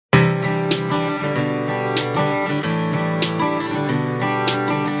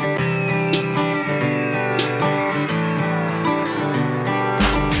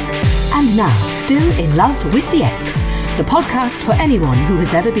Now, Still in Love with the Ex, the podcast for anyone who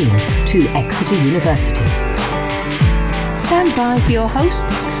has ever been to Exeter University. Stand by for your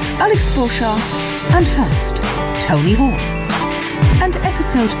hosts, Alex Borchardt, and first, Tony Horn. And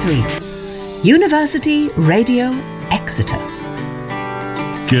episode 3, University Radio Exeter.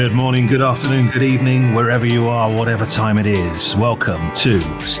 Good morning, good afternoon, good evening, wherever you are, whatever time it is. Welcome to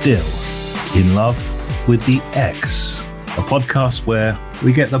Still in Love with the Ex, a podcast where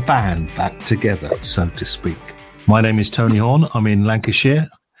we get the band back together, so to speak. My name is Tony Horn. I'm in Lancashire,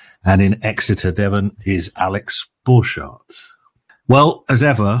 and in Exeter, Devon, is Alex Borchardt. Well, as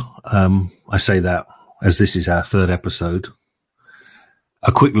ever, I say that as this is our third episode.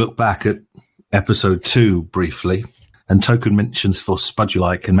 A quick look back at episode 2 briefly, and token mentions for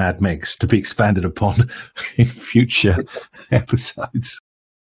Spudulike and Mad Megs to be expanded upon in future episodes.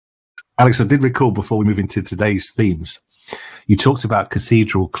 Alex, I did recall before we move into today's themes, you talked about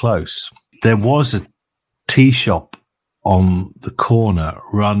Cathedral Close. There was a tea shop on the corner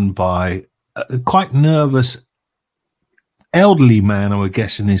run by a quite nervous elderly man, I would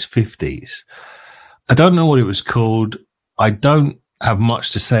guess in his 50s. I don't know what it was called. I don't have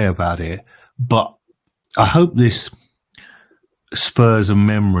much to say about it, but I hope this spurs a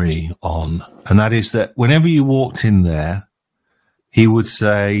memory on, and that is that whenever you walked in there, he would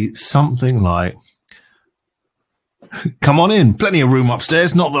say something like, "Come on in, plenty of room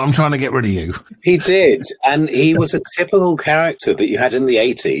upstairs, not that I'm trying to get rid of you." He did, and he was a typical character that you had in the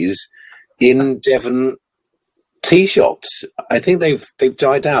 80s in Devon tea shops. I think they've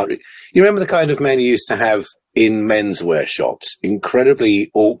died out. You remember the kind of men you used to have in menswear shops,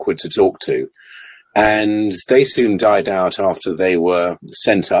 incredibly awkward to talk to, and they soon died out after they were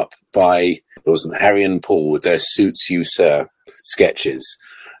sent up by, it wasn't Harry and Paul with their Suits You Sir sketches.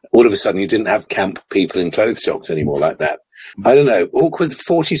 All of a sudden, you didn't have camp people in clothes shops anymore like that. I don't know, awkward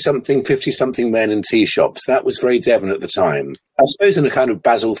 40-something, 50-something men in tea shops. That was very Devon at the time. I suppose in a kind of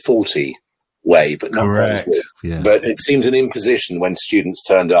Basil Fawlty way, but not correct. Quite. Yeah. But it seemed an imposition when students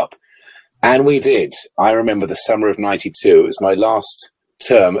turned up. And we did. I remember the summer of 92. It was my last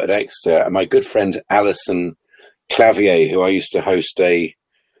term at Exeter, and my good friend Alison Clavier, who I used to host a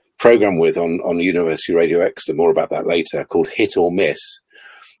program with on University Radio Exeter, more about that later, called Hit or Miss.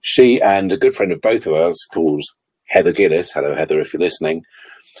 She and a good friend of both of us called Heather Gillis, hello Heather if you're listening,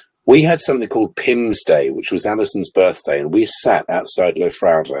 we had something called Pimm's Day, which was Alison's birthday, and we sat outside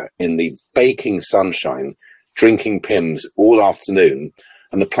Lofrauda in the baking sunshine, drinking Pimm's all afternoon,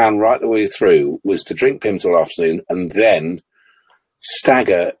 and the plan right the way through was to drink Pimm's all afternoon and then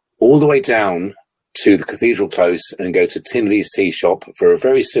stagger all the way down to the Cathedral Close and go to Tinley's tea shop for a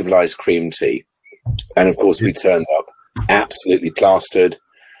very civilised cream tea. And of course we turned up absolutely plastered,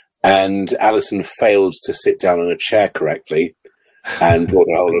 and Alison failed to sit down on a chair correctly and brought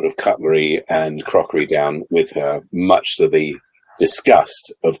a whole lot of cutlery and crockery down with her, much to the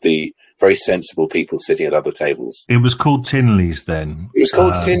disgust of the very sensible people sitting at other tables. It was called Tinley's then. It was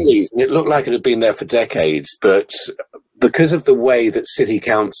called Tinley's, and it looked like it had been there for decades, but because of the way that city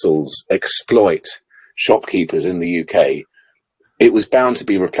councils exploit shopkeepers in the UK, it was bound to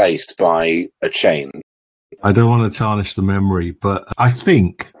be replaced by a chain. I don't want to tarnish the memory, but I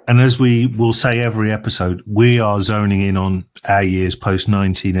think, and as we will say every episode, we are zoning in on our years post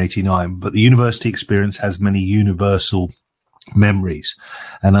 1989, but the university experience has many universal memories.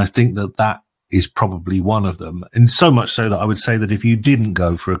 And I think that that is probably one of them. And so much so that I would say that if you didn't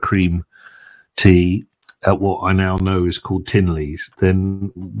go for a cream tea at what I now know is called Tinley's,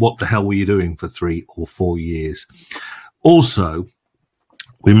 then what the hell were you doing for 3 or 4 years? Also,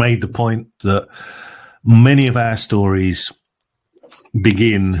 we made the point that many of our stories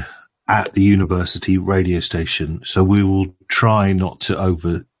begin at the university radio station, so we will try not to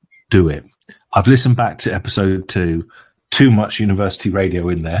overdo it. I've listened back to episode 2, too much university radio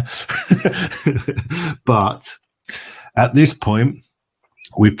in there. But at this point,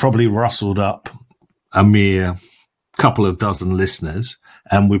 we've probably rustled up a mere couple of dozen listeners,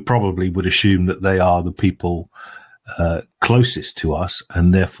 and we probably would assume that they are the people closest to us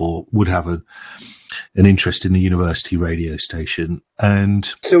and therefore would have an interest in the university radio station. And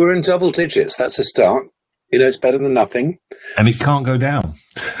so we're in double digits. That's a start. You know, it's better than nothing. And it can't go down.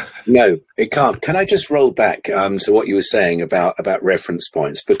 No, it can't. Can I just roll back to what you were saying about reference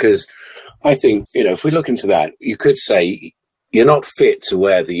points? Because I think, you know, if we look into that, you could say you're not fit to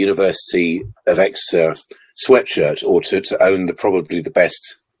wear the University of Exeter sweatshirt or to own probably the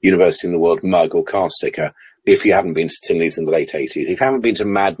best university in the world mug or car sticker if you haven't been to Tinley's in the late 80s, if you haven't been to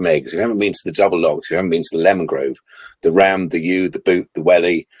Mad Megs, if you haven't been to the Double Logs, if you haven't been to the Lemon Grove, the Ram, the U, the Boot, the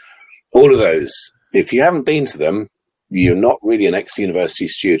Welly, all of those, if you haven't been to them, you're not really an ex-university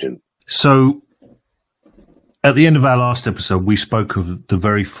student. So at the end of our last episode, we spoke of the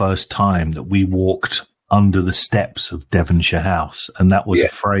very first time that we walked under the steps of Devonshire House. And that was a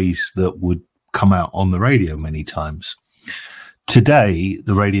phrase that would come out on the radio many times. Today,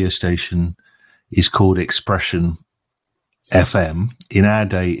 the radio station is called Expression FM. In our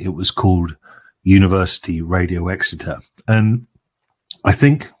day, it was called University Radio Exeter. And I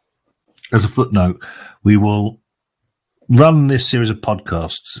think, as a footnote, we will run this series of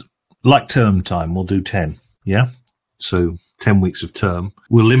podcasts like term time. We'll do 10, yeah? So 10 weeks of term.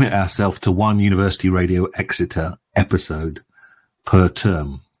 We'll limit ourselves to one University Radio Exeter episode per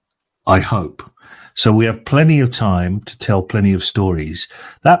term, I hope. So we have plenty of time to tell plenty of stories.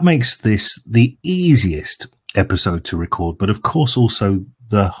 That makes this the easiest episode to record, but of course also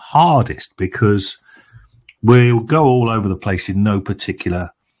the hardest, because we'll go all over the place in no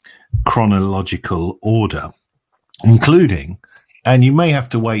particular chronological order, including, and you may have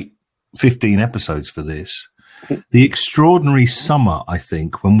to wait 15 episodes for this, the extraordinary summer, I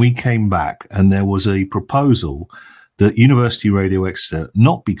think, when we came back and there was a proposal that University Radio Exeter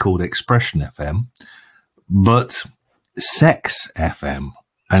not be called Expression FM, but Sex FM.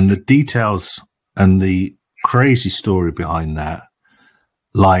 And the details and the crazy story behind that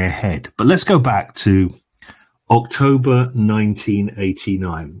lie ahead. But let's go back to October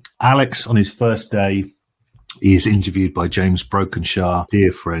 1989. Alex, on his first day, is interviewed by James Brokenshire,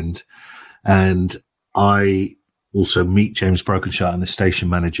 dear friend. And I also meet James Brokenshire and the station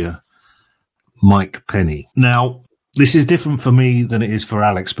manager, Mike Penny. Now, this is different for me than it is for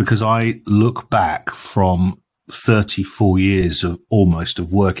Alex, because I look back from 34 years of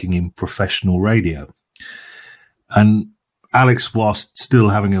working in professional radio. And Alex, whilst still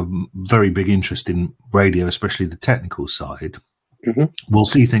having a very big interest in radio, especially the technical side, will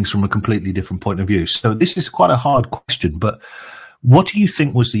see things from a completely different point of view. So this is quite a hard question, but what do you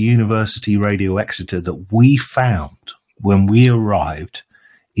think was the University Radio Exeter that we found when we arrived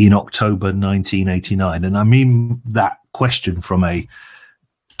in October 1989? And I mean that question from a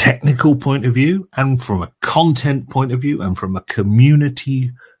technical point of view, and from a content point of view, and from a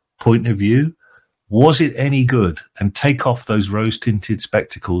community point of view. Was it any good? And take off those rose-tinted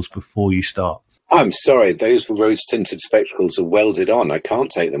spectacles before you start. I'm sorry, those rose-tinted spectacles are welded on. I can't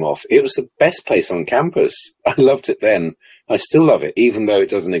take them off. It was the best place on campus. I loved it then. I still love it, even though it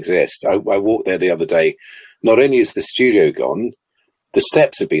doesn't exist. I walked there the other day. Not only is the studio gone, the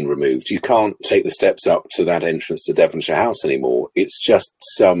steps have been removed. You can't take the steps up to that entrance to Devonshire House anymore. It's just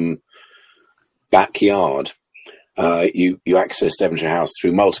some backyard. You access Devonshire House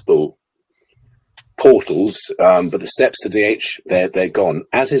through multiple portals, but the steps to DH, they're gone,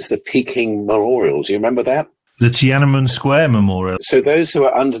 as is the Peking Memorial. Do you remember that? The Tiananmen Square Memorial. So those who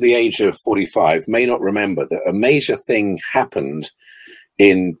are under the age of 45 may not remember that a major thing happened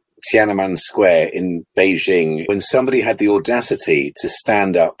in Tiananmen Square in Beijing when somebody had the audacity to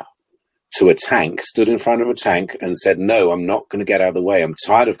stand up to a tank, stood in front of a tank and said, "No, I'm not going to get out of the way. I'm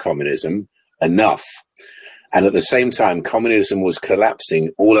tired of communism. Enough." And at the same time, communism was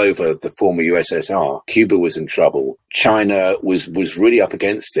collapsing all over the former USSR. Cuba was in trouble. China was really up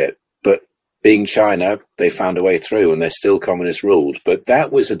against it. But being China, they found a way through, and they're still communist ruled. But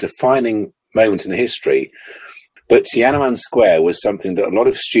that was a defining moment in history. But Tiananmen Square was something that a lot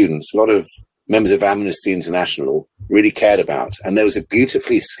of students, a lot of members of Amnesty International really cared about. And there was a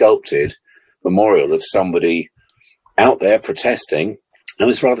beautifully sculpted memorial of somebody out there protesting. And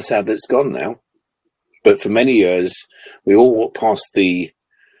it's rather sad that it's gone now. But for many years, we all walked past the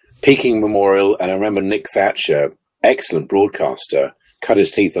Peking Memorial, and I remember Nick Thatcher, excellent broadcaster, cut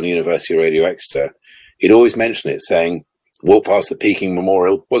his teeth on University Radio Exeter. He'd always mention it, saying, "Walk past the Peking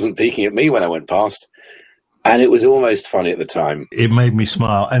Memorial." Wasn't peeking at me when I went past. And it was almost funny at the time. It made me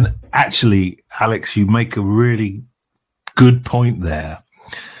smile. And actually, Alex, you make a really good point there.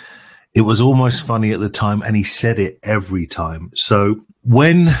 It was almost funny at the time, and he said it every time. So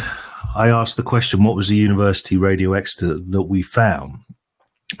when I asked the question, what was the University Radio Exeter that we found?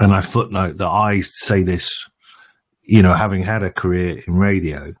 And I footnote that I say this, having had a career in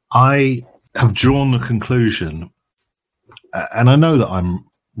radio, I have drawn the conclusion, and I know that I'm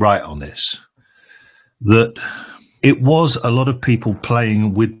right on this, that it was a lot of people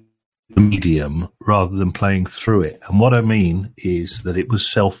playing with the medium rather than playing through it. And what I mean is that it was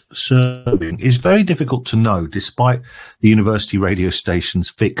self-serving. It's very difficult to know, despite the university radio station's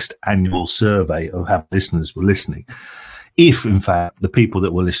fixed annual survey of how listeners were listening, if, in fact, the people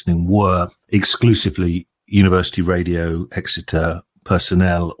that were listening were exclusively University Radio Exeter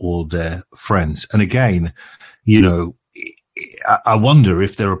personnel or their friends. And again, I wonder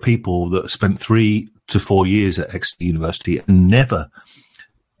if there are people that spent 3 to 4 years at Exeter University and never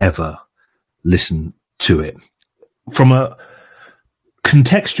ever listen to it. From a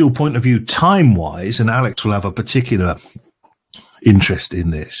contextual point of view, time-wise, and Alex will have a particular interest in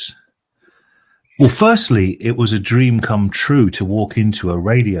this. Well, firstly, it was a dream come true to walk into a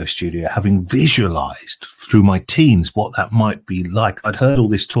radio studio, having visualized through my teens what that might be like. I'd heard all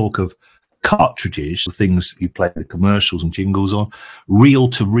this talk of cartridges, the things you play the commercials and jingles on,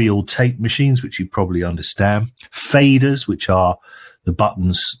 reel-to-reel tape machines, which you probably understand, faders, which are the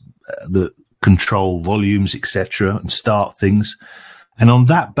buttons that control volumes, etc., and start things. And on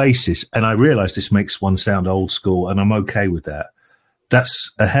that basis, and I realize this makes one sound old school, and I'm okay with that,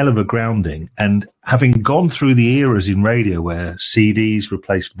 that's a hell of a grounding. And having gone through the eras in radio where CDs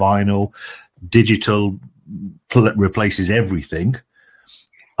replaced vinyl, digital replaces everything,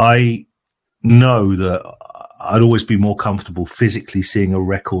 I know that I'd always be more comfortable physically seeing a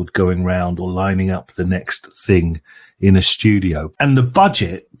record going round or lining up the next thing in a studio. And the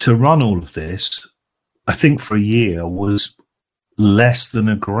budget to run all of this, I think for a year, was less than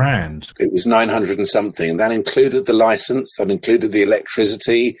 $1,000. It was 900 and something. And that included the license, that included the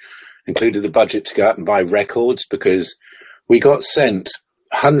electricity, included the budget to go out and buy records, because we got sent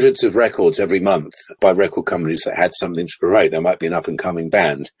hundreds of records every month by record companies that had something to promote. There might be an up-and-coming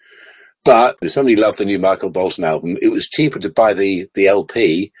band. But if somebody loved the new Michael Bolton album, it was cheaper to buy the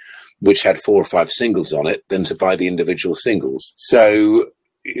LP, which had 4 or 5 singles on it, than to buy the individual singles. So,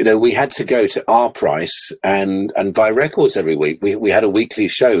 you know, we had to go to our price and buy records every week. We had a weekly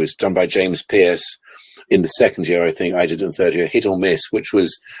show. It was done by James Pearce in the second year, I think. I did in the third year, Hit or Miss, which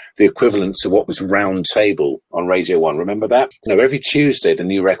was the equivalent to what was Round Table on Radio 1. Remember that? You know, every Tuesday, the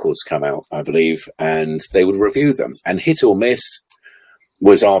new records come out, I believe, and they would review them. And Hit or Miss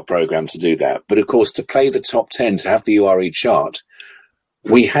was our program to do that. But of course, to play the top 10, to have the URE chart,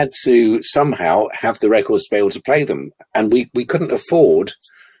 we had to somehow have the records to be able to play them. And we couldn't afford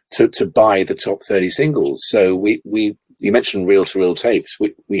to buy the top 30 singles. So you mentioned reel-to-reel tapes.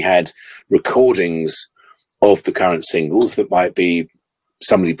 We had recordings of the current singles that might be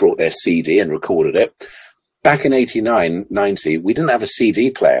somebody brought their CD and recorded it. Back in 89, 90, we didn't have a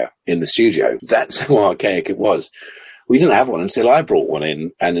CD player in the studio. That's how archaic it was. We didn't have one until I brought one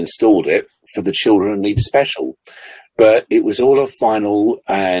in and installed it for the Children in Need Special. But it was all off vinyl,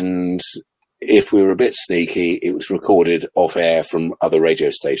 and if we were a bit sneaky, it was recorded off air from other radio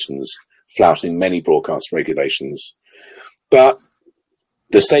stations, flouting many broadcast regulations. But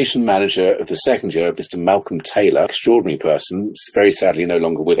the station manager of the second year, Mr. Malcolm Taylor, extraordinary person, very sadly no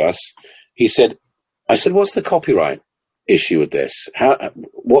longer with us, I said, what's the copyright issue with this?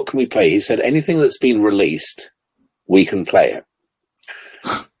 What can we play? He said, anything that's been released, we can play it.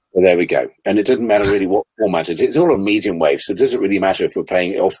 Well, there we go. And it doesn't matter really what format it is. It's all on medium wave, so it doesn't really matter if we're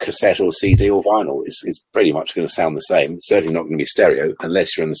playing it off cassette or CD or vinyl. It's pretty much going to sound the same. Certainly not going to be stereo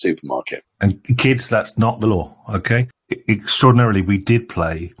unless you're in the supermarket. And kids, that's not the law, okay? Extraordinarily, we did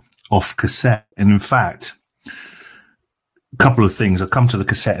play off cassette. And in fact, a couple of things. I'll come to the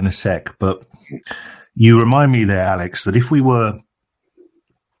cassette in a sec, but you remind me there, Alex, that if we were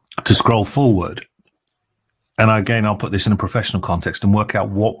to scroll forward, and again, I'll put this in a professional context and work out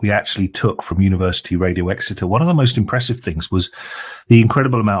what we actually took from University Radio Exeter. One of the most impressive things was the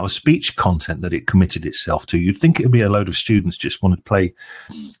incredible amount of speech content that it committed itself to. You'd think it would be a load of students just wanted to play,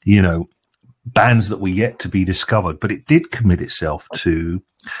 you know, bands that were yet to be discovered, but it did commit itself to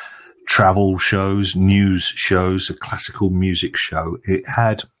travel shows, news shows, a classical music show. It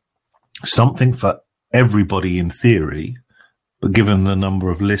had something for everybody in theory, but given the number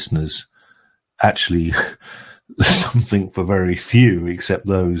of listeners, actually something for very few, except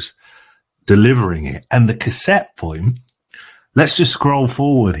those delivering it. And the cassette point, let's just scroll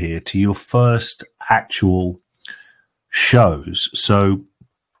forward here to your first actual shows. So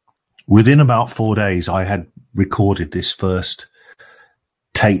within about 4 days, I had recorded this first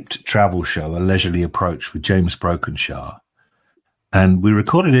taped travel show, A Leisurely Approach with James Brokenshire. And we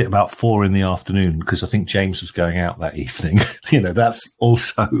recorded it about 4 p.m. because I think James was going out that evening. You know, that's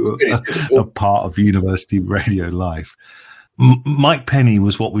also a part of university radio life. Mike Penny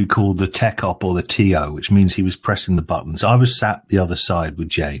was what we call the tech op or the TO, which means he was pressing the buttons. I was sat the other side with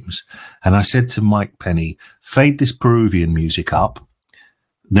James, and I said to Mike Penny, fade this Peruvian music up,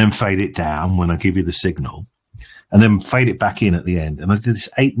 then fade it down when I give you the signal, and then fade it back in at the end. And I did this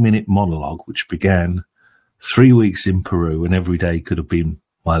 8-minute monologue, which began 3 weeks in Peru, and every day could have been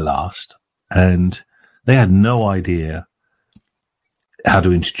my last. And they had no idea how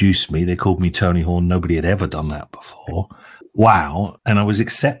to introduce me. They called me Tony Horn. Nobody had ever done that before. Wow. And I was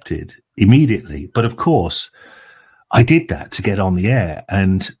accepted immediately. But of course, I did that to get on the air.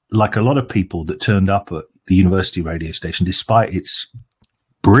 And like a lot of people that turned up at the university radio station, despite its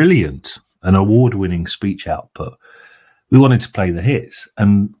brilliant, an award-winning speech output. We wanted to play the hits.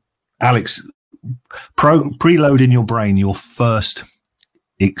 And Alex, preload in your brain your first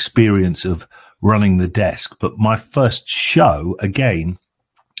experience of running the desk. But my first show, again,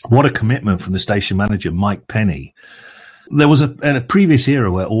 what a commitment from the station manager, Mike Penny. There was a previous era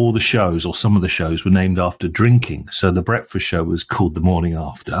where all the shows, or some of the shows, were named after drinking. So the breakfast show was called The Morning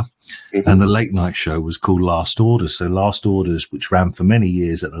After, and the late night show was called Last Orders. So Last Orders, which ran for many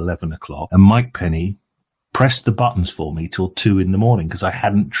years at 11 o'clock, and Mike Penny pressed the buttons for me till 2 in the morning because I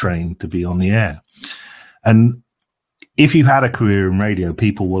hadn't trained to be on the air. And if you've had a career in radio,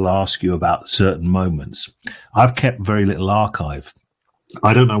 people will ask you about certain moments. I've kept very little archive.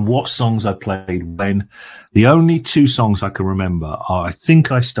 I don't know what songs I played when. The only 2 songs I can remember are, I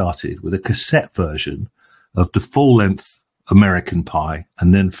think I started with a cassette version of the full-length American Pie,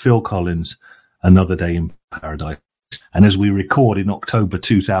 and then Phil Collins' Another Day in Paradise. And as we record in October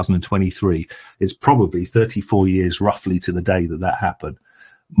 2023, it's probably 34 years roughly to the day that happened.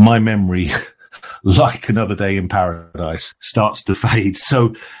 My memory, like Another Day in Paradise, starts to fade.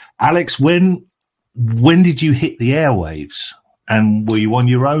 So, Alex, when did you hit the airwaves? And were you on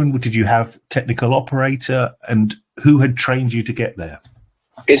your own? Did you have technical operator? And who had trained you to get there?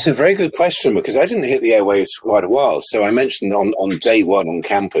 It's a very good question, because I didn't hit the airwaves for quite a while. So I mentioned on day one on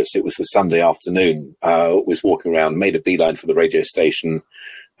campus, it was the Sunday afternoon, was walking around, made a beeline for the radio station.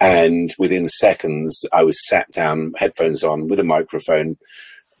 And within seconds, I was sat down, headphones on, with a microphone,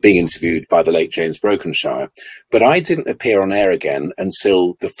 being interviewed by the late James Brokenshire. But I didn't appear on air again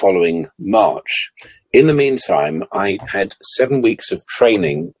until the following March. In the meantime, I had 7 weeks of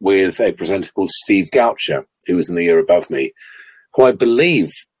training with a presenter called Steve Goucher, who was in the year above me, who I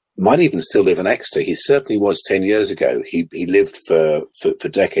believe might even still live in Exeter. He certainly was 10 years ago. He lived for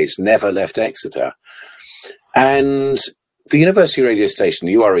decades, never left Exeter. And the university radio station,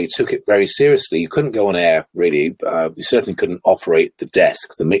 URE, took it very seriously. You couldn't go on air, really. You certainly couldn't operate the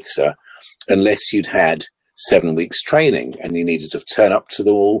desk, the mixer, unless you'd had 7 weeks training, and you needed to turn up to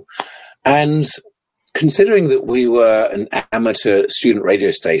them all. And considering that we were an amateur student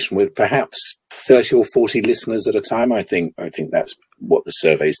radio station with perhaps 30 or 40 listeners at a time, I think that's what the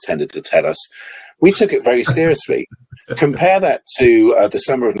surveys tended to tell us, we took it very seriously. Compare that to the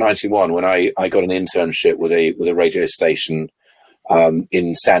summer of '91, when I got an internship with a radio station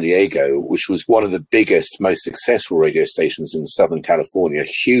in San Diego, which was one of the biggest, most successful radio stations in Southern California.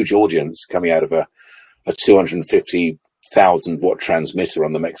 Huge audience coming out of a 250,000 watt transmitter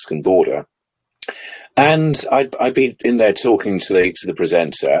on the Mexican border. And I'd be in there talking to the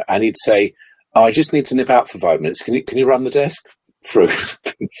presenter, and he'd say, "Oh, I just need to nip out for 5 minutes. Can you run the desk for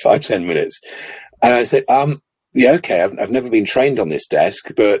 5-10 minutes?" And I said, "Yeah, okay. I've never been trained on this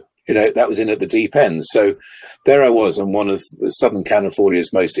desk, but that was in at the deep end." So there I was on one of Southern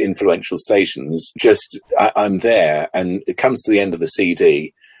California's most influential stations. I'm there, and it comes to the end of the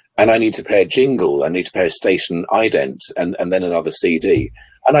CD, and I need to play a jingle. I need to play a station ident, and then another CD.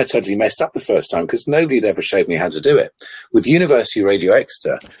 And I totally messed up the first time, because nobody had ever showed me how to do it. With University Radio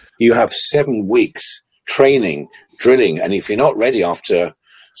Exeter, you have 7 weeks training, drilling, and if you're not ready after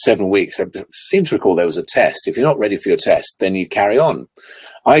 7 weeks, I seem to recall there was a test. If you're not ready for your test, then you carry on.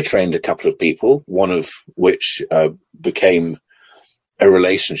 I trained a couple of people, one of which became a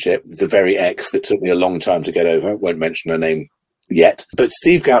relationship, the very ex that took me a long time to get over. Won't mention her name yet. But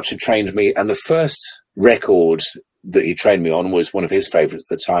Steve Goucher trained me, and the first record that he trained me on was one of his favorites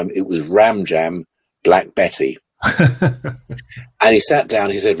at the time. It was Ram Jam, Black Betty. And he sat down,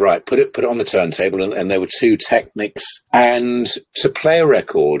 he said, "Right, put it on the turntable," and there were 2 Technics. And to play a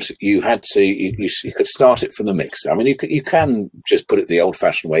record, you had to, you could start it from the mixer. I mean, you can just put it the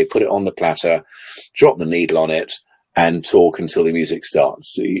old-fashioned way, put it on the platter, drop the needle on it, and talk until the music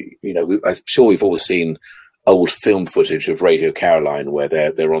starts. So, I'm sure we've all seen old film footage of Radio Caroline, where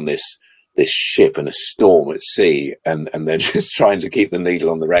they're on this ship in a storm at sea, and they're just trying to keep the needle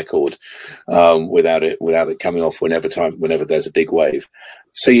on the record without it coming off whenever there's a big wave.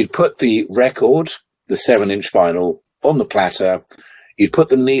 So you'd put the record, the 7-inch vinyl, on the platter, you'd put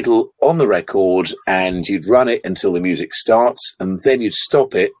the needle on the record, and you'd run it until the music starts, and then you'd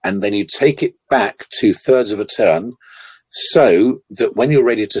stop it, and then you'd take it back 2/3 of a turn, so that when you're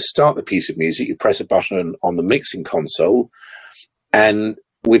ready to start the piece of music, you press a button on the mixing console, and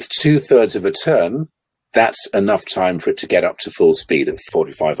with 2/3 of a turn, that's enough time for it to get up to full speed at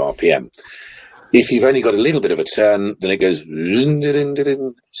 45 RPM. If you've only got a little bit of a turn, then it goes.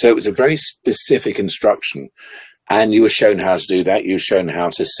 So it was a very specific instruction. And you were shown how to do that. You were shown how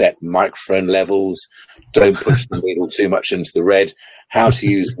to set microphone levels, don't push the needle too much into the red, how to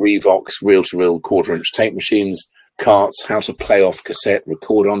use Revox reel-to-reel 1/4-inch tape machines, carts, how to play off cassette,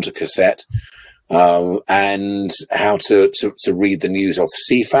 record onto cassette, and how to read the news off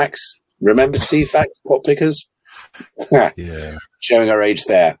CFAX. Remember CFAX, pot pickers? Yeah. Showing our age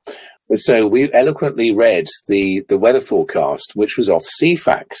there. So we eloquently read the weather forecast, which was off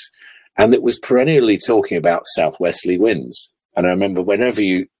CFAX, and it was perennially talking about southwesterly winds. And I remember whenever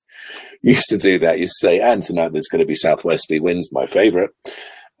you used to do that, you say, and tonight there's going to be southwesterly winds, my favourite.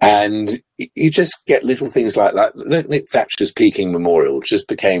 And you just get little things like that. Nick Thatcher's Peking Memorial just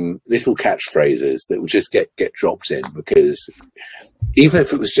became little catchphrases that would just get dropped in, because even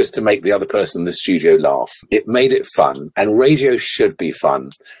if it was just to make the other person in the studio laugh, it made it fun. And radio should be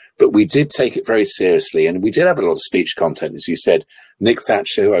fun. But we did take it very seriously, and we did have a lot of speech content. As you said, Nick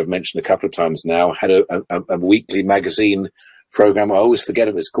Thatcher, who I've mentioned a couple of times now, had a weekly magazine program. I always forget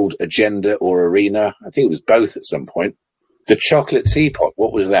if it's called Agenda or Arena. I think it was both at some point. The Chocolate Teapot,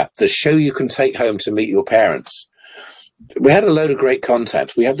 what was that? The show you can take home to meet your parents. We had a load of great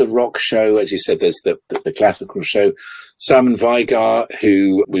content. We had the rock show, as you said, there's the classical show. Simon Vigar,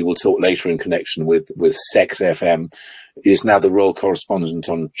 who we will talk later in connection with Sex FM, is now the royal correspondent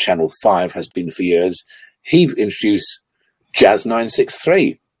on Channel 5, has been for years. He introduced Jazz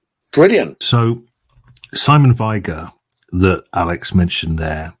 963. Brilliant. So Simon Vigar, that Alex mentioned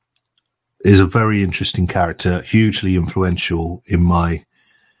there, is a very interesting character, hugely influential in my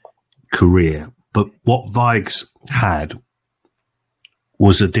career. But what Vigs had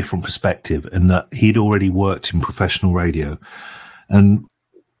was a different perspective, in that he'd already worked in professional radio. And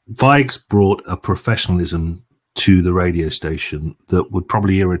Vigs brought a professionalism to the radio station that would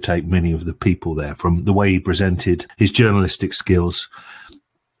probably irritate many of the people there, from the way he presented, his journalistic skills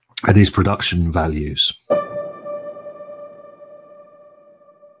and his production values.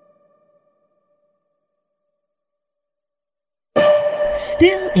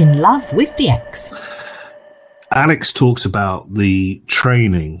 Still in Love with the X. Alex talks about the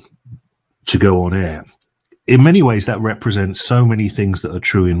training to go on air. In many ways, that represents so many things that are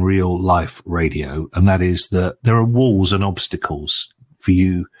true in real life radio, and that is that there are walls and obstacles for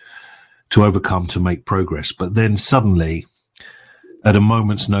you to overcome to make progress. But then suddenly, at a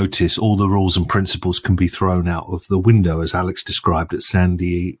moment's notice, all the rules and principles can be thrown out of the window, as Alex described at San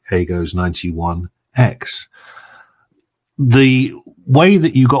Diego's 91X. The way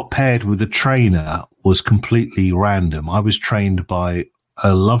that you got paired with a trainer was completely random. I was trained by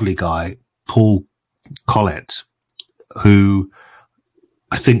a lovely guy, Paul Collett, who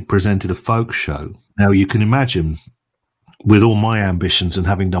I think presented a folk show. Now, you can imagine, with all my ambitions and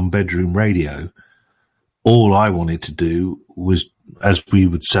having done bedroom radio, all I wanted to do was, as we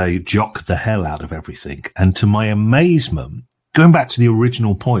would say, jock the hell out of everything. And to my amazement, going back to the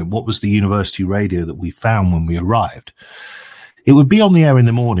original point, what was the university radio that we found when we arrived? It would be on the air in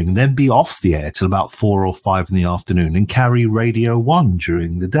the morning and then be off the air till about 4 or 5 in the afternoon and carry Radio 1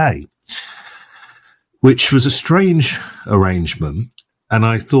 during the day, which was a strange arrangement. And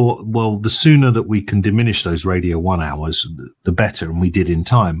I thought, well, the sooner that we can diminish those Radio 1 hours, the better. And we did in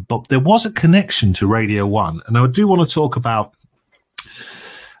time. But there was a connection to Radio 1. And I do want to talk about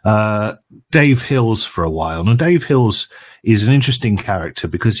Dave Hills for a while. Now, Dave Hills is an interesting character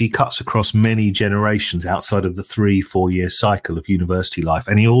because he cuts across many generations outside of the 3-4 year cycle of university life.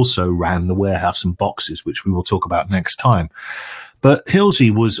 And he also ran the Warehouse and Boxes, which we will talk about next time. But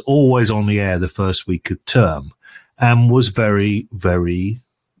Hillsy was always on the air the first week of term and was very, very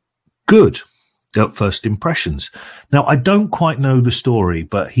good at first impressions. Now, I don't quite know the story,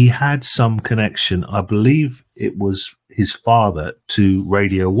 but he had some connection. I believe it was his father to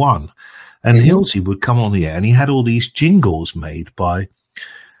Radio 1. And Hillsy would come on the air and he had all these jingles made by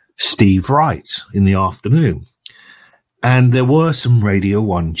Steve Wright in the afternoon. And there were some Radio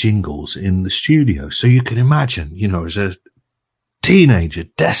 1 jingles in the studio. So you can imagine, you know, as a teenager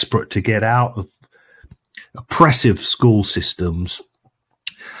desperate to get out of oppressive school systems,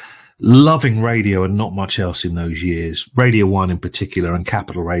 loving radio and not much else in those years, Radio 1 in particular and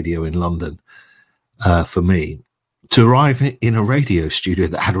Capital Radio in London, for me, to arrive in a radio studio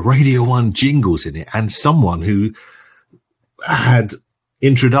that had Radio 1 jingles in it and someone who had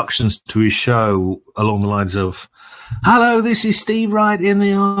introductions to his show along the lines of, "Hello, this is Steve Wright in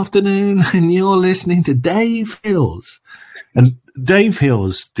the afternoon and you're listening to Dave Hills." And Dave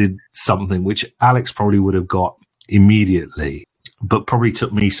Hills did something which Alex probably would have got immediately, but probably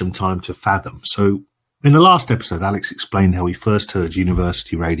took me some time to fathom. So in the last episode, Alex explained how he first heard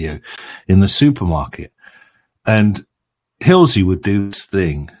university radio in the supermarket. And Hillsy would do this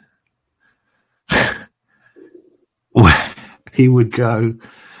thing. He would go,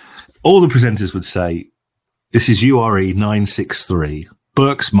 all the presenters would say, "This is URE 963,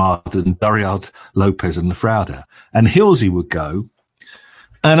 Berksmart and Duriard Lopez and Lafrauda. And Hilsey would go,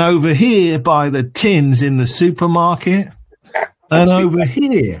 and over here by the tins in the supermarket, and over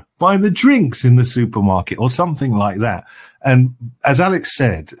here by the drinks in the supermarket, or something like that. And as Alex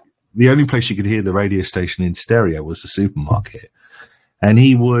said, the only place you could hear the radio station in stereo was the supermarket. And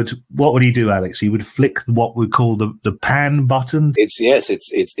what would he do, Alex? He would flick what we call the pan button. It's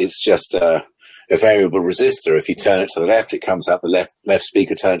just a variable resistor. If you turn it to the left, it comes out the left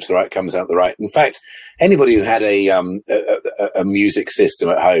speaker. Turn it to the right, comes out the right. In fact, anybody who had a music system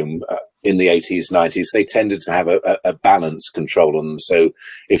at home in the 80s, 90s, they tended to have a balance control on them. So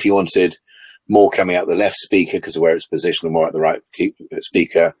if you wanted more coming out the left speaker because of where it's positioned, or more at the right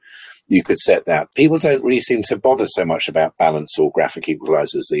speaker, you could set that. People don't really seem to bother so much about balance or graphic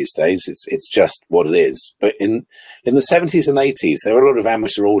equalizers these days. It's just what it is. But in the 70s and 80s, there were a lot of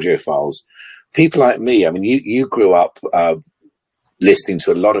amateur audiophiles. People like me, I mean, you grew up listening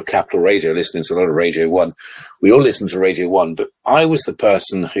to a lot of Capital Radio, listening to a lot of Radio 1. We all listened to Radio 1, but I was the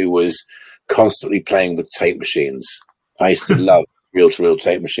person who was constantly playing with tape machines. I used to love reel-to-reel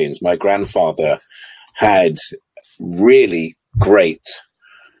tape machines. My grandfather had really great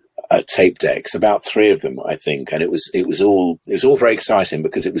tape decks, about 3 of them, I think, and it was all very exciting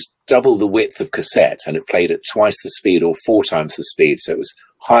because it was double the width of cassette and it played at twice the speed or 4 times the speed, so it was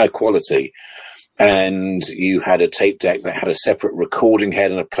higher quality. And you had a tape deck that had a separate recording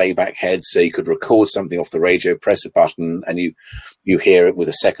head and a playback head, so you could record something off the radio, press a button, and you hear it with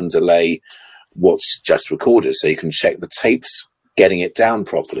a second delay what's just recorded, so you can check the tapes getting it down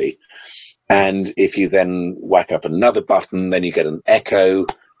properly. And if you then whack up another button, then you get an echo.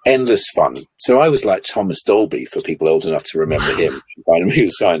 Endless fun. So I was like Thomas Dolby, for people old enough to remember him from Binomial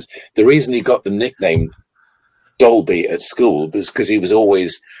Science. The reason he got the nickname Dolby at school was because he was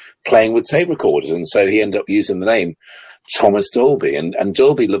always playing with tape recorders, and so he ended up using the name Thomas Dolby. And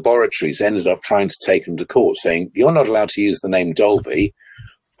Dolby Laboratories ended up trying to take him to court, saying, "You're not allowed to use the name Dolby."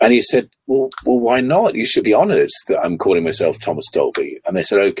 And he said, well, why not? You should be honoured that I'm calling myself Thomas Dolby. And they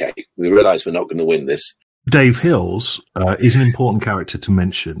said, okay, we realise we're not going to win this. Dave Hills is an important character to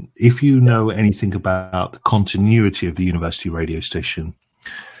mention. If you know anything about the continuity of the university radio station,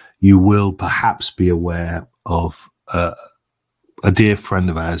 you will perhaps be aware of a dear friend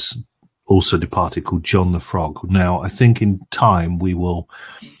of ours, also departed, called John the Frog. Now, I think in time we will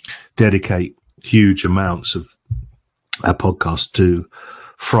dedicate huge amounts of our podcast to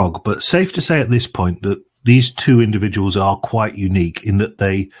Frog, but safe to say at this point that these two individuals are quite unique in that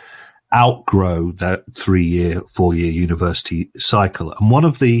they outgrow that 3-year, 4-year university cycle. And one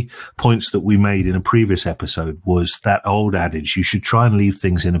of the points that we made in a previous episode was that old adage, you should try and leave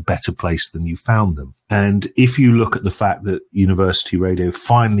things in a better place than you found them. And if you look at the fact that university radio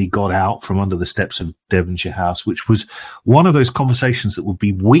finally got out from under the steps of Devonshire House, which was one of those conversations that would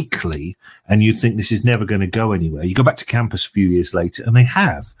be weekly, and you think this is never going to go anywhere. You go back to campus a few years later, and they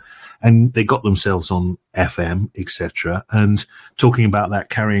have. And they got themselves on FM, etc. And talking about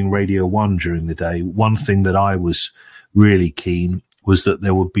that, carrying Radio 1 during the day, one thing that I was really keen was that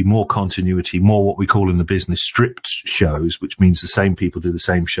there would be more continuity, more what we call in the business stripped shows, which means the same people do the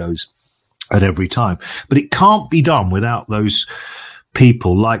same shows at every time. But it can't be done without those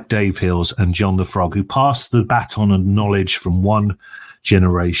people like Dave Hills and John the Frog, who passed the baton of knowledge from one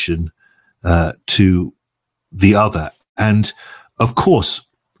generation to the other. And of course,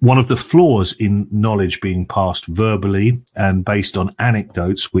 one of the flaws in knowledge being passed verbally and based on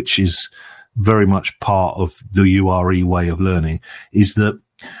anecdotes, which is very much part of the URE way of learning, is that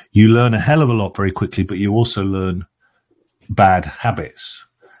you learn a hell of a lot very quickly, but you also learn bad habits.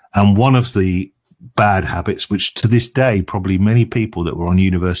 And one of the bad habits, which to this day, probably many people that were on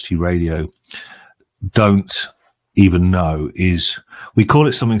university radio don't even know, is, we call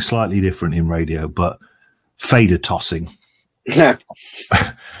it something slightly different in radio, but fader tossing. Yep.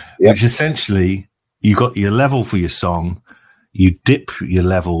 Which essentially, you got your level for your song, you dip your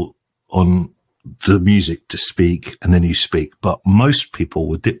level on the music to speak, and then you speak. But most people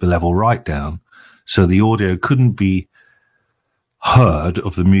would dip the level right down, so the audio couldn't be heard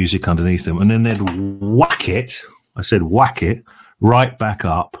of the music underneath them, and then they'd whack it, right back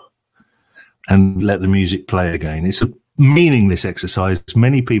up and let the music play again. It's a meaningless exercise.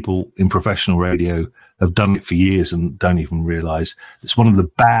 Many people in professional radio have done it for years and don't even realize it's one of the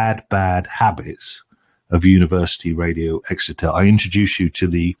bad habits of university radio Exeter. I introduce you to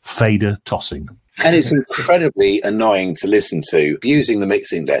the fader tossing. And it's incredibly annoying to listen to. Using the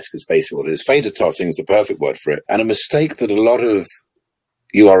mixing desk is basically what it is. Fader tossing is the perfect word for it. And a mistake that a lot of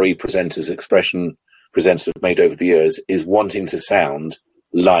URE presenters, expression presenters have made over the years is wanting to sound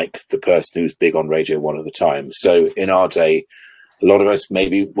like the person who's big on Radio 1 at the time. So in our day, A lot of us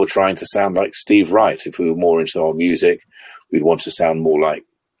maybe were trying to sound like Steve Wright. If we were more into our music, we'd want to sound more like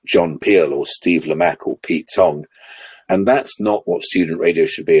John Peel or Steve Lamacq or Pete Tong. And that's not what student radio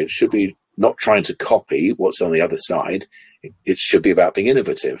should be. It should be not trying to copy what's on the other side. It should be about being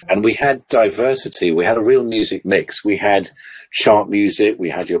innovative. And we had diversity. We had a real music mix. We had chart music. We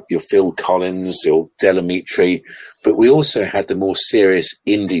had your Phil Collins, your Delamitri, but we also had the more serious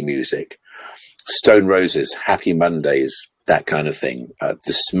indie music. Stone Roses, Happy Mondays, that kind of thing.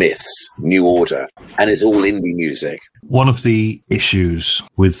 The Smiths, New Order, and it's all indie music. One of the issues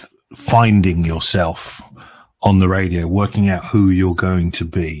with finding yourself on the radio, working out who you're going to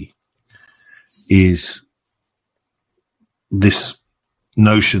be, is this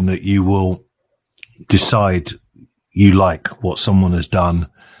notion that you will decide you like what someone has done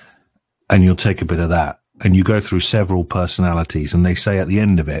and you'll take a bit of that. And you go through several personalities, and they say at the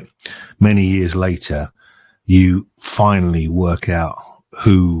end of it, many years later, you finally work out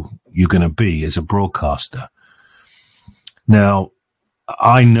who you're going to be as a broadcaster. Now,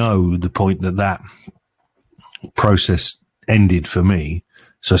 I know the point that process ended for me.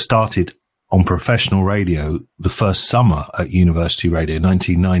 So I started on professional radio the first summer at University Radio,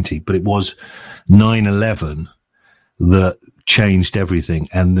 1990, but it was 9/11 that changed everything,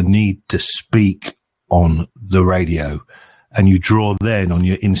 and the need to speak on the radio. And you draw then on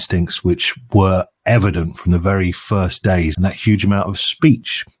your instincts, which were evident from the very first days, and that huge amount of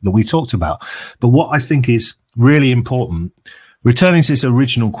speech that we talked about. But what I think is really important, returning to this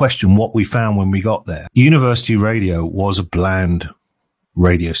original question, what we found when we got there, University Radio was a bland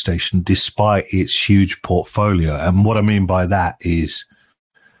radio station despite its huge portfolio. And what I mean by that is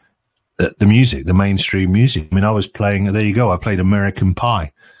the music, the mainstream music. I mean, I was playing, there you go, I played American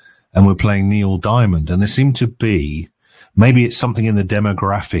Pie, and we're playing Neil Diamond. And there seemed to be, maybe it's something in the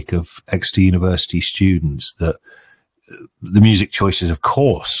demographic of Exeter University students, that the music choices, of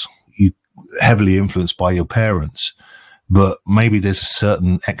course, you heavily influenced by your parents, but maybe there's a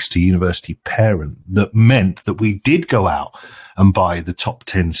certain Exeter University parent that meant that we did go out and buy the top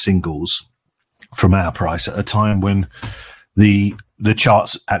 10 singles from Our Price at a time when the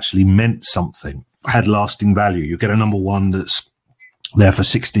charts actually meant something, had lasting value. You get a number one that's there for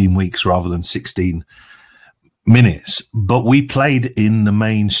 16 weeks rather than 16 minutes. But we played in the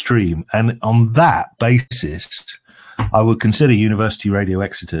mainstream. And on that basis, I would consider University Radio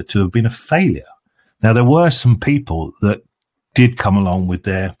Exeter to have been a failure. Now, there were some people that did come along with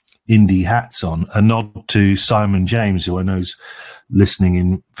their indie hats on. A nod to Simon James, who I know is listening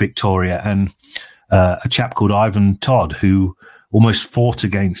in Victoria, and a chap called Ivan Todd, who almost fought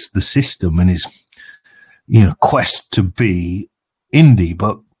against the system in his, quest to be indie.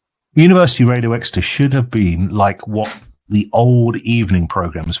 But University Radio Exeter should have been like what the old evening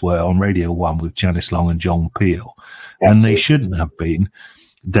programs were on Radio 1 with Janice Long and John Peel. And they shouldn't have been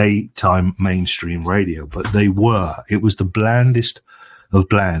daytime mainstream radio, but they were. It was the blandest of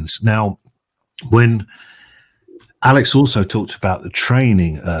blands. Now, when Alex also talked about the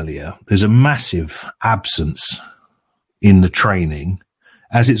training earlier, there's a massive absence in the training,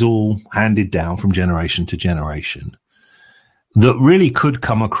 as it's all handed down from generation to generation, that really could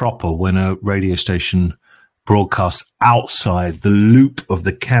come a cropper when a radio station broadcasts outside the loop of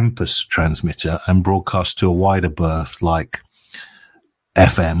the campus transmitter and broadcasts to a wider berth like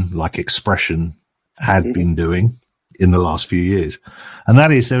FM, like Expression had been doing in the last few years. And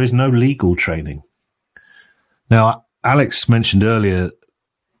that is, there is no legal training. Now, Alex mentioned earlier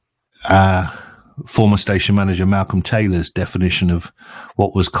former station manager Malcolm Taylor's definition of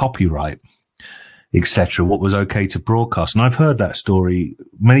what was copyright, etc., what was okay to broadcast. And I've heard that story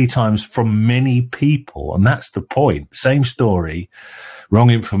many times from many people, and that's the point. Same story, wrong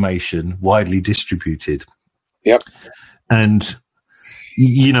information, widely distributed. Yep. And,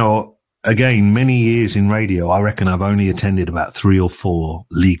 again, many years in radio, I reckon I've only attended about 3 or 4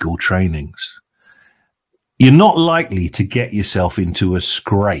 legal trainings. You're not likely to get yourself into a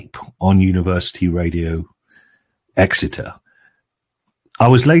scrape on University Radio Exeter. I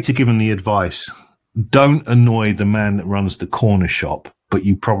was later given the advice, don't annoy the man that runs the corner shop, but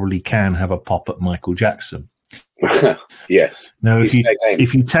you probably can have a pop at Michael Jackson. Yes. Now,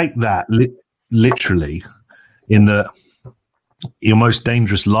 if you take that literally, in your most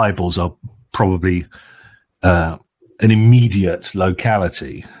dangerous libels are probably an immediate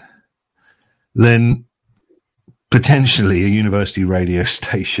locality, then potentially a university radio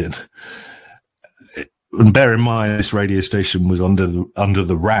station, and bear in mind this radio station was under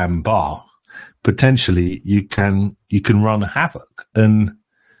the Ram bar, potentially you can run havoc. And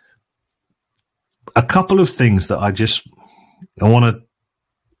a couple of things that I want to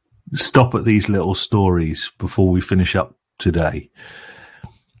stop at these little stories before we finish up today.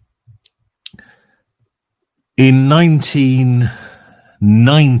 In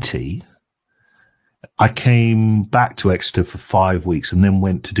 1990, I came back to Exeter for 5 weeks and then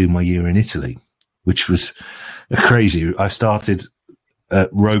went to do my year in Italy, which was crazy. I started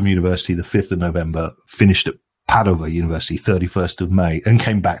at Rome University the 5th of November, finished at Padova University 31st of May, and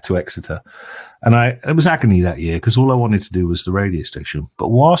came back to Exeter. And it was agony that year because all I wanted to do was the radio station. But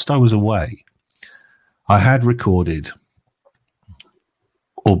whilst I was away, I had recorded,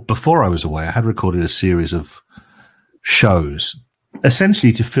 or before I was away, I had recorded a series of shows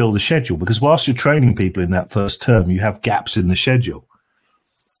essentially to fill the schedule, because whilst you're training people in that first term, you have gaps in the schedule.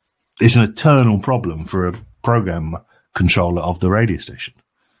 It's an eternal problem for a program controller of the radio station.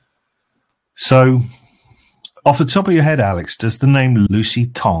 So, off the top of your head, Alex, does the name Lucy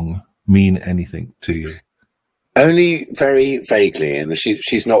Tong mean anything to you? Only very vaguely, and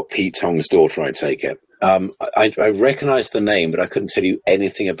she's not Pete Tong's daughter, I take it. I recognise the name, but I couldn't tell you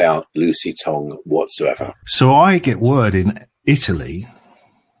anything about Lucy Tong whatsoever. So I get word in Italy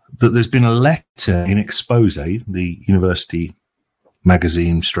that there's been a letter in Expose, the university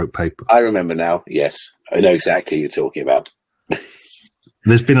magazine stroke paper. I remember now, yes. I know exactly who you're talking about.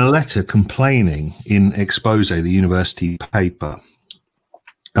 There's been a letter complaining in Expose, the university paper,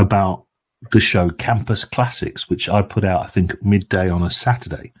 about the show Campus Classics, which I put out, I think, midday on a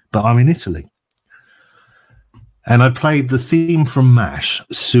Saturday. But I'm in Italy. And I played the theme from MASH,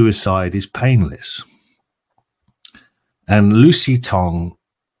 Suicide is Painless. And Lucy Tong,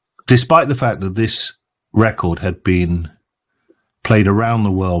 despite the fact that this record had been played around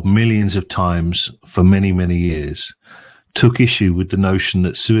the world millions of times for many, many years, took issue with the notion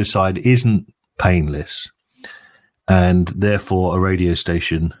that suicide isn't painless and therefore a radio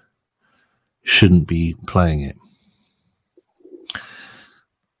station shouldn't be playing it.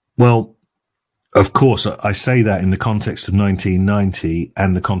 Well, of course, I say that in the context of 1990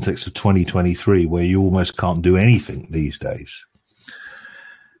 and the context of 2023, where you almost can't do anything these days.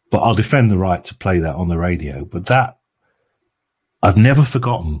 But I'll defend the right to play that on the radio. But that I've never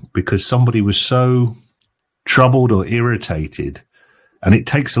forgotten, because somebody was so troubled or irritated, and it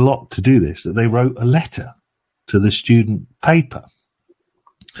takes a lot to do this, that they wrote a letter to the student paper.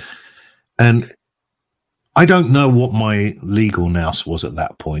 And I don't know what my legal nous was at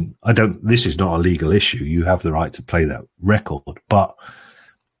that point. This is not a legal issue. You have the right to play that record. But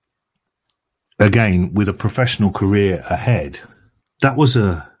again, with a professional career ahead, that was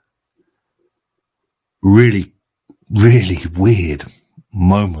a really, really weird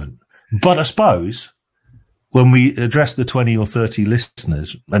moment. But I suppose when we address the 20 or 30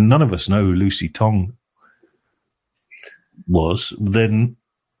 listeners, and none of us know who Lucy Tong was, then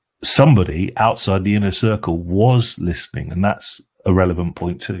somebody outside the inner circle was listening, and that's a relevant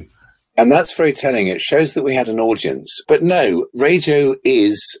point too. And that's very telling. It shows that we had an audience. But no, radio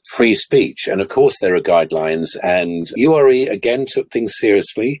is free speech. And of course there are guidelines, and URE again took things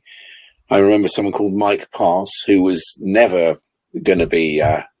seriously. I remember someone called Mike Pass, who was never going to be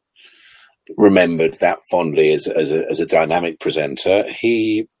remembered that fondly as a dynamic presenter.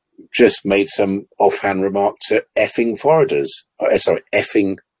 He just made some offhand remark to effing foreigners,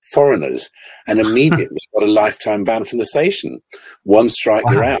 and immediately got a lifetime ban from the station. One strike,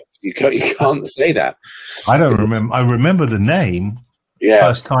 wow. You're out. You can't say that. I don't remember. I remember the name. Yeah.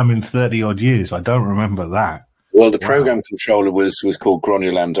 First time in 30 odd years. I don't remember that. Well, the program controller was called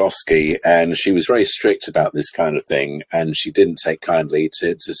Gronya Landowski, and she was very strict about this kind of thing, and she didn't take kindly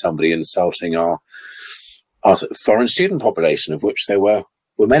to somebody insulting our foreign student population, of which there were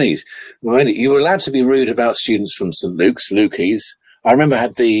many. You were allowed to be rude about students from St. Luke's, Lukey's. I remember I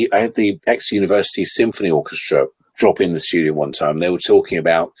had the ex-university symphony orchestra drop in the studio one time. They were talking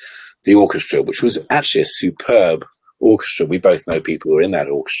about the orchestra, which was actually a superb orchestra. We both know people who are in that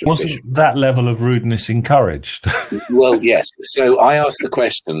orchestra. Wasn't that level of rudeness encouraged? Well, yes. So I asked the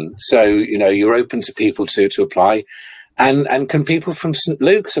question. So, you're open to people to apply. And can people from St.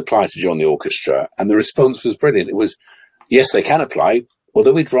 Luke's apply to join the orchestra? And the response was brilliant. It was, yes, they can apply,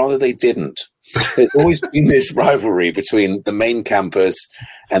 although we'd rather they didn't. There's always been this rivalry between the main campus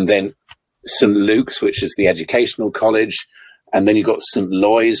and then St. Luke's, which is the educational college. And then you've got St.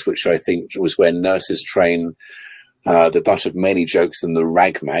 Loy's, which I think was where nurses train, the butt of many jokes and the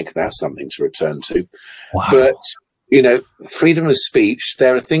ragmag. That's something to return to. Wow. But, freedom of speech,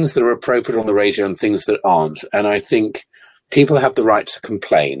 there are things that are appropriate on the radio and things that aren't. And I think people have the right to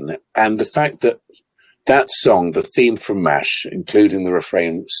complain. And the fact that song, the theme from MASH, including the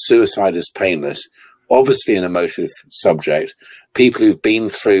refrain, suicide is painless, obviously an emotive subject. People who've been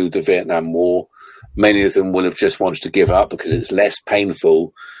through the Vietnam War, many of them will have just wanted to give up because it's less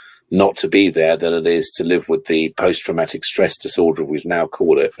painful not to be there than it is to live with the post-traumatic stress disorder, we now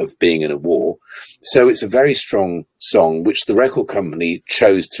call it, of being in a war. So it's a very strong song, which the record company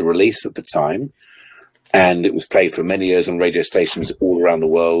chose to release at the time. And it was played for many years on radio stations all around the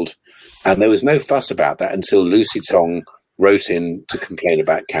world. And there was no fuss about that until Lucy Tong wrote in to complain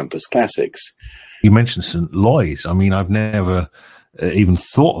about Campus Classics. You mentioned St. Loy's. I mean, I've never even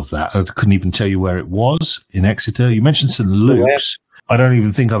thought of that. I couldn't even tell you where it was in Exeter. You mentioned St. Luke's. I don't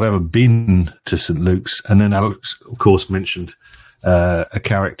even think I've ever been to St. Luke's. And then Alex, of course, mentioned a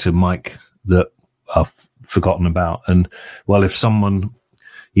character, Mike, that I've forgotten about. And, well, if someone,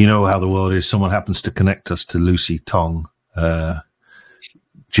 you know how the world is, someone happens to connect us to Lucy Tong, do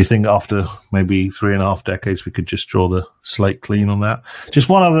you think after maybe 3.5 decades we could just draw the slate clean on that? Just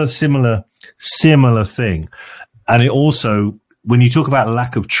one other similar thing. And it also, when you talk about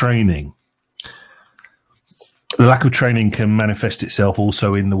lack of training, the lack of training can manifest itself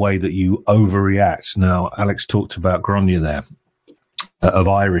also in the way that you overreact. Now, Alex talked about Gronja there, of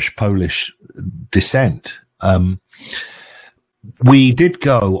Irish-Polish descent. We did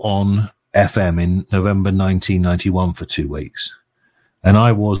go on FM in November 1991 for 2 weeks, and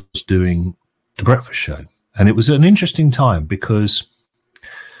I was doing the breakfast show. And it was an interesting time because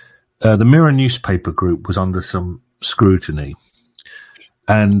the Mirror newspaper group was under some scrutiny,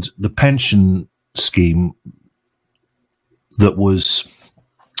 and the pension scheme that was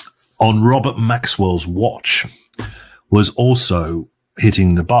on Robert Maxwell's watch was also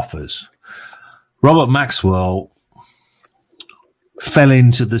hitting the buffers. Robert Maxwell fell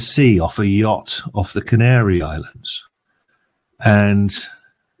into the sea off a yacht off the Canary Islands. And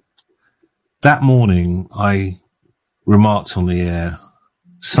that morning I remarked on the air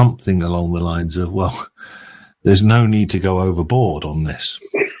something along the lines of, well, there's no need to go overboard on this.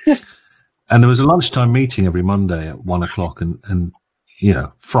 And there was a lunchtime meeting every Monday at 1:00, and you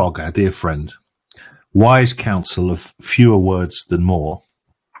know, Frog, our dear friend, wise counsel of fewer words than more,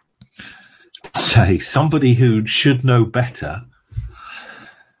 say somebody who should know better.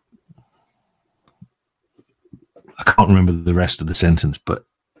 I can't remember the rest of the sentence, but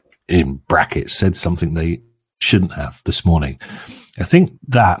in brackets said something they shouldn't have this morning. I think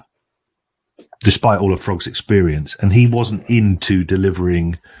that, despite all of Frog's experience, and he wasn't into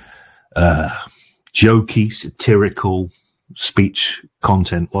delivering jokey, satirical speech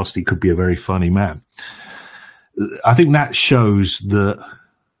content, whilst he could be a very funny man. I think that shows that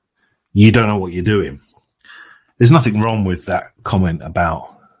you don't know what you're doing. There's nothing wrong with that comment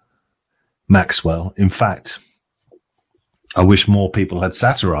about Maxwell. In fact, I wish more people had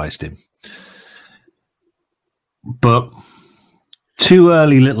satirized him. But two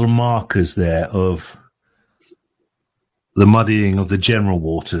early little markers there of the muddying of the general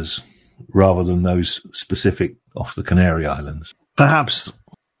waters rather than those specific off the Canary Islands. Perhaps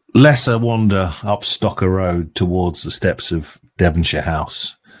lesser wander up Stocker Road towards the steps of Devonshire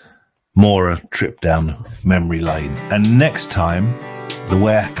House, more a trip down memory lane. And next time, the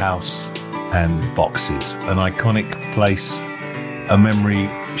Warehouse and Boxes, an iconic place, a memory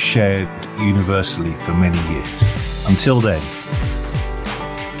shared universally for many years. Until then,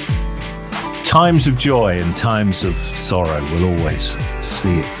 times of joy and times of sorrow will always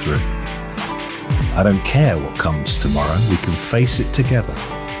see it through. I don't care what comes tomorrow, we can face it together,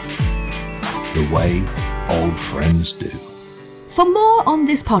 the way old friends do. For more on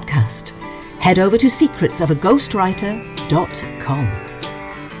this podcast, head over to secretsofaghostrwriter.com.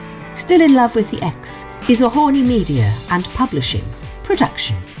 Still in Love with the X is a Horny Media and Publishing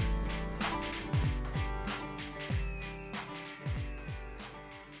production.